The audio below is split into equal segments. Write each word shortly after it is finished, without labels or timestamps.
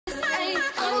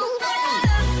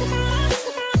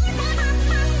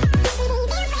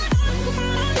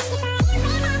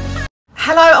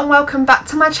Hello and welcome back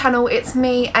to my channel. It's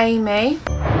me, Amy.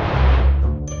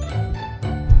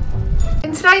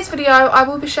 In today's video I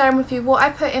will be sharing with you what I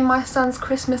put in my son's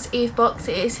Christmas Eve box.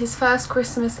 It is his first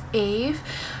Christmas Eve.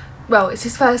 Well, it's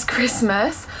his first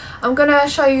Christmas. I'm gonna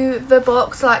show you the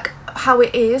box, like how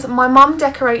it is. My mum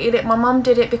decorated it. My mum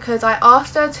did it because I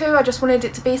asked her to. I just wanted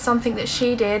it to be something that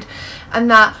she did, and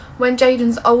that when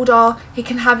Jaden's older he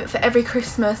can have it for every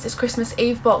Christmas, this Christmas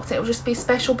Eve box. It will just be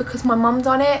special because my mum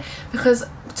done it, because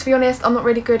to be honest I'm not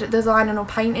really good at designing or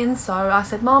painting, so I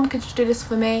said, Mum, could you do this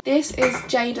for me? This is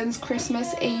Jaden's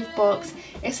Christmas Eve box.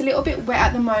 It's a little bit wet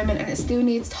at the moment and it still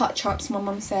needs touch-ups, my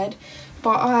mum said,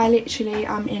 but I literally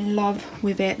am in love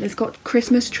with it. It's got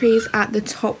Christmas trees at the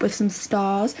top with some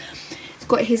stars. It's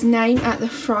got his name at the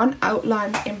front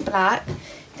outlined in black.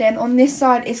 Then on this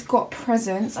side it's got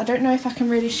presents. I don't know if I can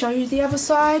really show you the other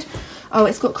side. Oh,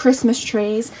 it's got Christmas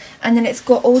trees, and then it's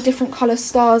got all different colour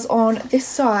stars on this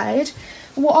side.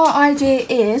 What our idea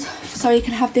is, so you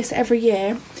can have this every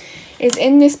year, is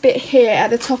in this bit here at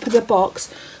the top of the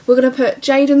box we're going to put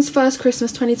Jaden's first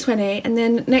Christmas 2020, and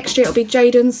then next year it'll be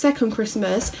Jaden's second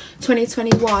Christmas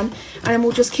 2021, and then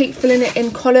we'll just keep filling it in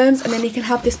columns, and then he can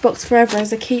have this box forever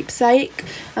as a keepsake,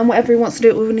 and whatever he wants to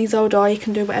do with when he's older he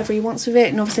can do whatever he wants with it.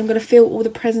 And obviously I'm going to fill all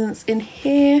the presents in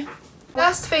here.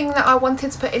 First thing that I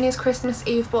wanted to put in his Christmas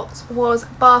Eve box was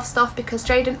bath stuff, because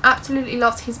Jaden absolutely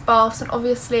loves his baths, and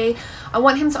obviously I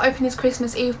want him to open his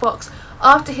Christmas Eve box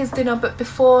after his dinner but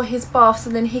before his bath, so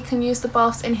then he can use the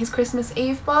baths in his Christmas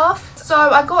Eve bath. So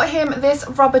I got him this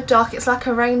rubber duck. It's like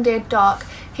a reindeer duck.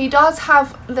 He does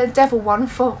have the devil one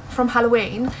from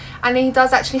Halloween, and he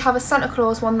does actually have a Santa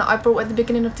Claus one that I brought at the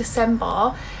beginning of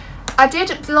December. I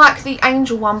did like the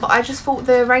angel one, but I just thought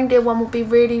the reindeer one would be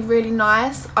really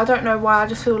nice. I don't know why, I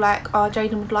just feel like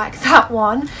Jaden would like that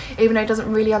one, even though he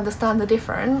doesn't really understand the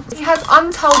difference. He has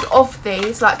untold of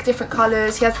these, like different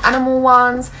colours. He has animal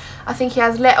ones, I think he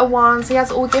has letter ones, he has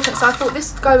all different, so I thought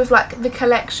this would go with like the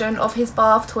collection of his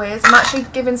bath toys. I'm actually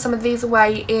giving some of these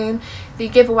away in the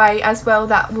giveaway as well,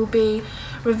 that will be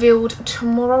revealed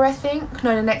tomorrow, I think.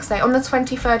 No, the next day, on the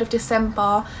 23rd of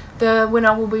December, the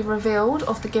winner will be revealed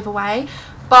of the giveaway.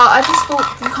 But I just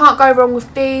thought you can't go wrong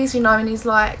with these, you know, in his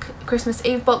like Christmas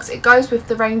Eve box. It goes with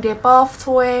the reindeer bath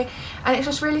toy, and it's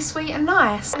just really sweet and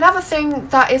nice. Another thing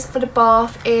that is for the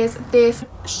bath is this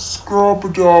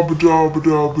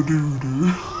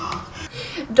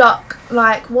duck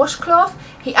like washcloth.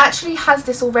 He actually has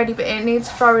this already, but it needs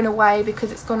throwing away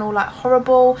because it's gone all like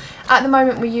horrible. At the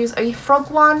moment we use a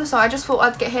frog one, so I just thought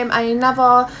I'd get him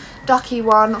another ducky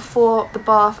one for the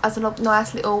bath as a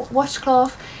nice little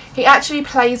washcloth. He actually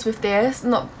plays with this,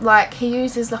 not like he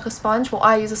uses like a sponge. Well,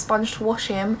 I use a sponge to wash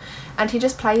him, and he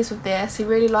just plays with this. He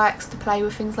really likes to play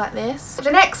with things like this.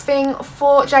 The next thing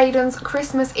for Jaden's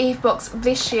Christmas Eve box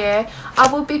this year,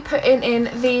 I will be putting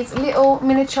in these little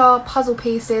miniature puzzle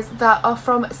pieces that are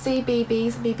from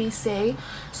CBeebies BBC.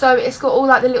 So it's got all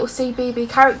like the little CBeebies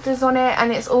characters on it,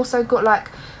 and it's also got like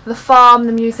the farm,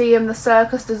 the museum, the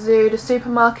circus, the zoo, the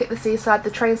supermarket, the seaside, the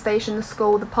train station, the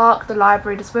school, the park, the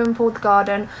library, the swimming pool, the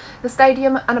garden, the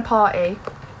stadium and a party.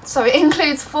 So it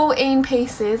includes 14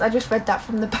 pieces. I just read that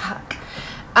from the back.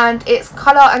 And it's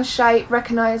colour and shape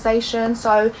recognition,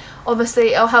 so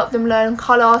obviously it'll help them learn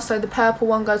colour. So the purple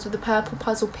one goes with the purple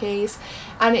puzzle piece,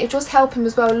 and it'll just help him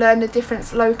as well learn the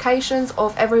different locations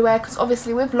of everywhere, because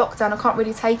obviously with lockdown I can't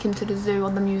really take him to the zoo or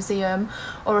the museum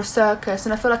or a circus,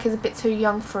 and I feel like he's a bit too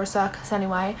young for a circus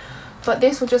anyway. But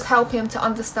this will just help him to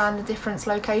understand the different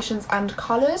locations and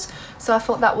colours, so I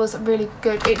thought that was really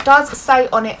good. It does say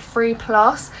on it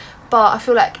 3+, but I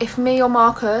feel like if me or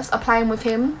Marcus are playing with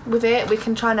him with it, we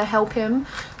can try to help him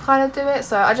kind of do it.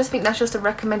 So I just think that's just a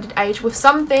recommended age. With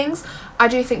some things I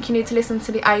do think you need to listen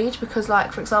to the age, because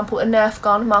like for example a Nerf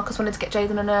gun, Marcus wanted to get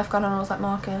Jaden a Nerf gun, and I was like,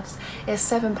 Marcus,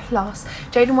 it's 7+.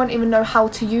 Jaden won't even know how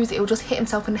to use it. He'll just hit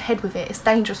himself in the head with it. It's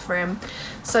dangerous for him.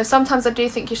 So sometimes I do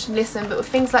think you should listen, but with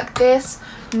things like this,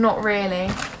 not really.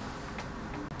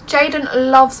 Jaden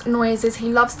loves noises, he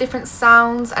loves different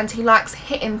sounds, and he likes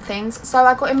hitting things, so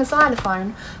I got him a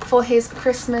xylophone for his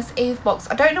Christmas Eve box.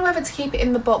 I don't know whether to keep it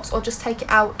in the box or just take it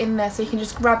out in there so he can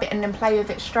just grab it and then play with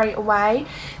it straight away.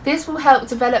 This will help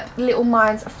develop little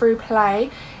minds through play.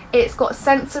 It's got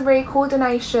sensory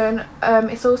coordination,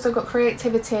 it's also got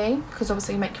creativity, because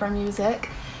obviously you make your own music,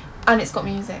 and it's got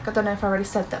music. I don't know if I already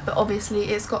said that, but obviously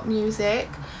it's got music.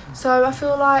 So I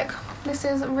feel like this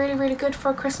is really good for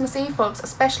a Christmas Eve box,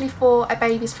 especially for a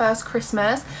baby's first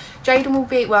Christmas. Jaden will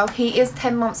be, well, he is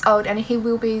 10 months old, and he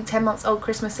will be 10 months old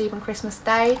Christmas Eve and Christmas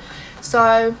Day.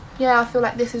 So yeah, I feel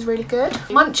like this is really good.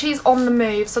 Munchies on the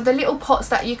move, so the little pots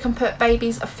that you can put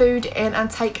babies' food in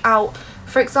and take out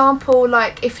For example,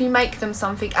 like if you make them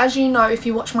something, as you know if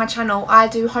you watch my channel, I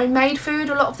do homemade food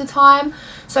a lot of the time,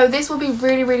 so this will be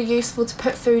really useful to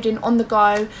put food in on the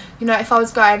go. You know, if I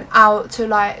was going out to,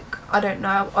 like, I don't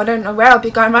know where I'll be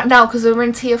going right now because we're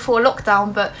in tier 4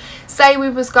 lockdown, but say we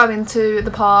was going to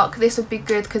the park, this would be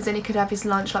good because then he could have his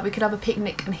lunch, like we could have a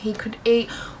picnic and he could eat.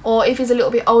 Or if he's a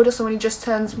little bit older, so when he just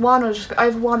turns 1 or just a bit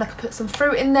over 1, I could put some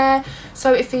fruit in there,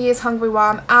 so if he is hungry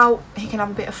while I'm out, he can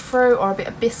have a bit of fruit or a bit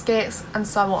of biscuits and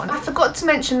so on. I forgot to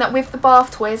mention that with the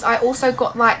bath toys I also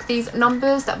got like these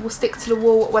numbers that will stick to the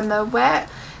wall when they're wet.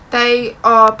 They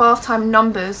are bath time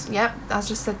numbers. Yep, I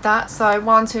just said that. So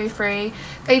 1, 2, 3.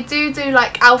 They do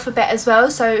like alphabet as well,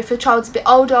 so if your child's a bit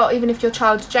older, or even if your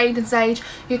child's Jaden's age,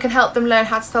 you can help them learn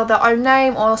how to spell their own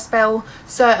name or spell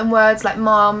certain words like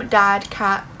mom, dad,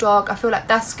 cat, dog. I feel like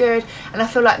that's good, and I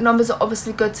feel like numbers are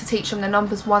obviously good to teach them the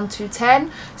numbers 1 to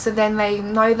 10, so then they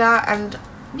know that. And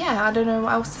yeah, I don't know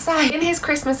what else to say. In his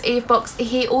Christmas Eve box,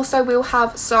 he also will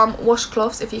have some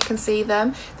washcloths, if you can see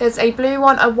them. There's a blue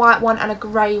one, a white one and a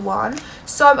grey one.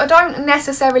 So I don't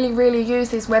necessarily really use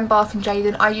these when bathing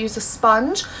Jaden. I use a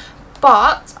sponge,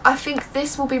 but I think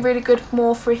this will be really good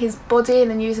more for his body,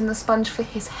 and then using the sponge for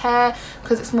his hair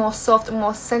because it's more soft and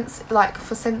more like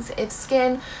for sensitive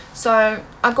skin. So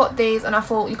I got these and I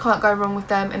thought you can't go wrong with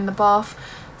them in the bath.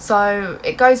 So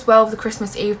it goes well with the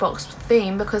Christmas Eve box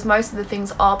theme because most of the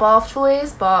things are bath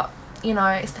toys, but you know,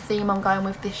 it's the theme I'm going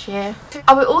with this year.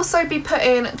 I will also be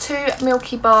putting 2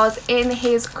 Milky Bars in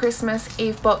his Christmas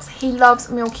Eve box. He loves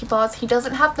Milky Bars. He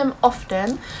doesn't have them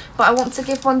often, but I want to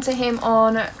give one to him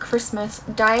on Christmas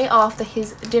Day after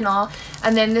his dinner,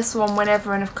 and then this one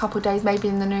whenever in a couple of days, maybe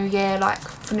in the new year, like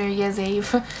for New Year's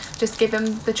Eve. Just give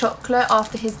him the chocolate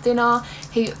after his dinner.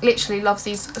 He literally loves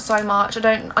these so much. I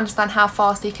don't understand how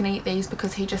fast he can eat these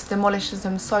because he just demolishes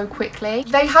them so quickly.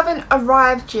 They haven't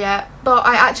arrived yet, but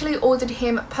I actually ordered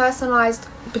him personalised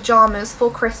pyjamas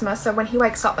for Christmas, so when he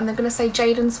wakes up, and they're going to say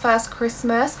Jaden's first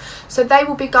Christmas, so they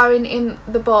will be going in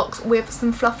the box with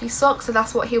some fluffy socks, so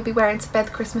that's what he'll be wearing to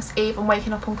bed Christmas Eve and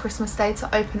waking up on Christmas Day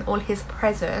to open all his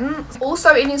presents.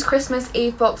 Also in his Christmas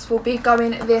Eve box will be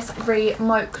going this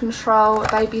remote control,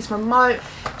 baby's remote.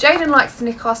 Jaden likes to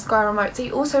nick our Sky remotes.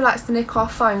 He also likes to nick our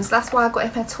phones. That's why I got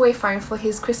him a toy phone for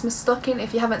his Christmas stocking.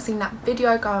 If you haven't seen that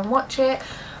video, go and watch it.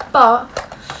 But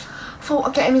I thought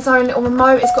I'd get him his own little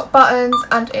remote. It's got buttons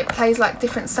and it plays like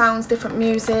different sounds, different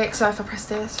music. So if I press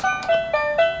this,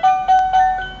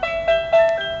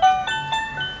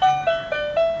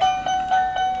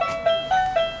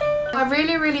 I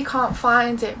really can't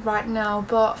find it right now,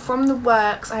 but from the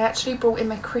works I actually brought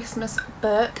him a Christmas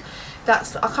book.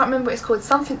 That's, I can't remember what it's called,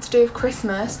 something to do with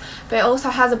Christmas, but it also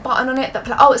has a button on it that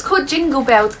oh, it's called Jingle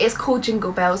Bells. It's called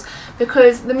Jingle Bells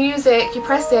because the music, you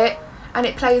press it and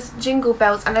it plays Jingle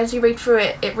Bells, and as you read through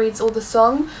it, it reads all the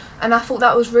song. And I thought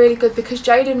that was really good because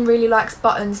Jaden really likes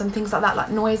buttons and things like that, like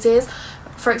noises.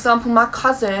 For example, my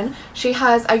cousin, she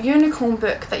has a unicorn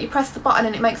book that you press the button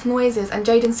and it makes noises, and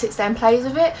Jaden sits there and plays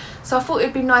with it. So I thought it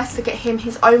would be nice to get him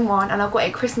his own one, and I've got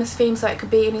a Christmas theme so it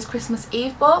could be in his Christmas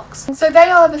Eve box. So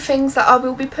they are the things that I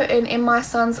will be putting in my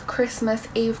son's Christmas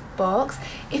Eve box.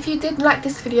 If you did like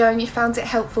this video and you found it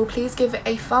helpful, please give it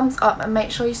a thumbs up and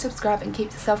make sure you subscribe and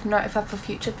keep yourself notified for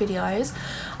future videos.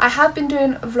 I have been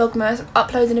doing Vlogmas,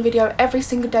 uploading a video every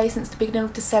single day since the beginning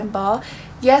of December.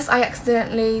 Yes, I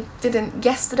accidentally didn't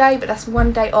yesterday, but that's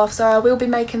one day off, so I will be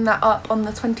making that up on the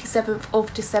 27th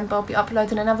of December. I'll be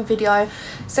uploading another video.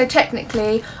 So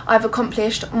technically, I've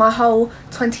accomplished my whole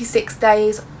 26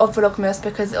 days of Vlogmas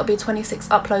because it'll be 26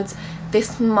 uploads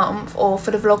this month, or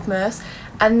for the Vlogmas.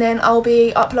 And then I'll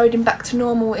be uploading back to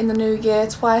normal in the new year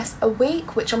twice a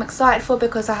week, which I'm excited for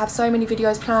because I have so many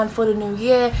videos planned for the new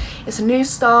year. It's a new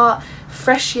start,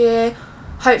 fresh year.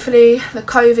 Hopefully the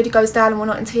COVID goes down and we're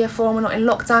not in tier 4 and we're not in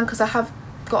lockdown, because I have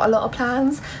got a lot of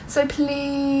plans. So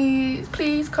please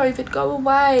COVID, go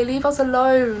away, leave us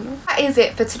alone. That is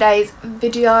it for today's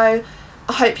video.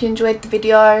 I hope you enjoyed the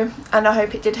video and I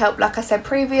hope it did help, like I said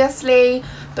previously.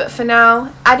 But for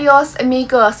now, adios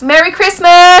amigos, Merry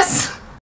Christmas.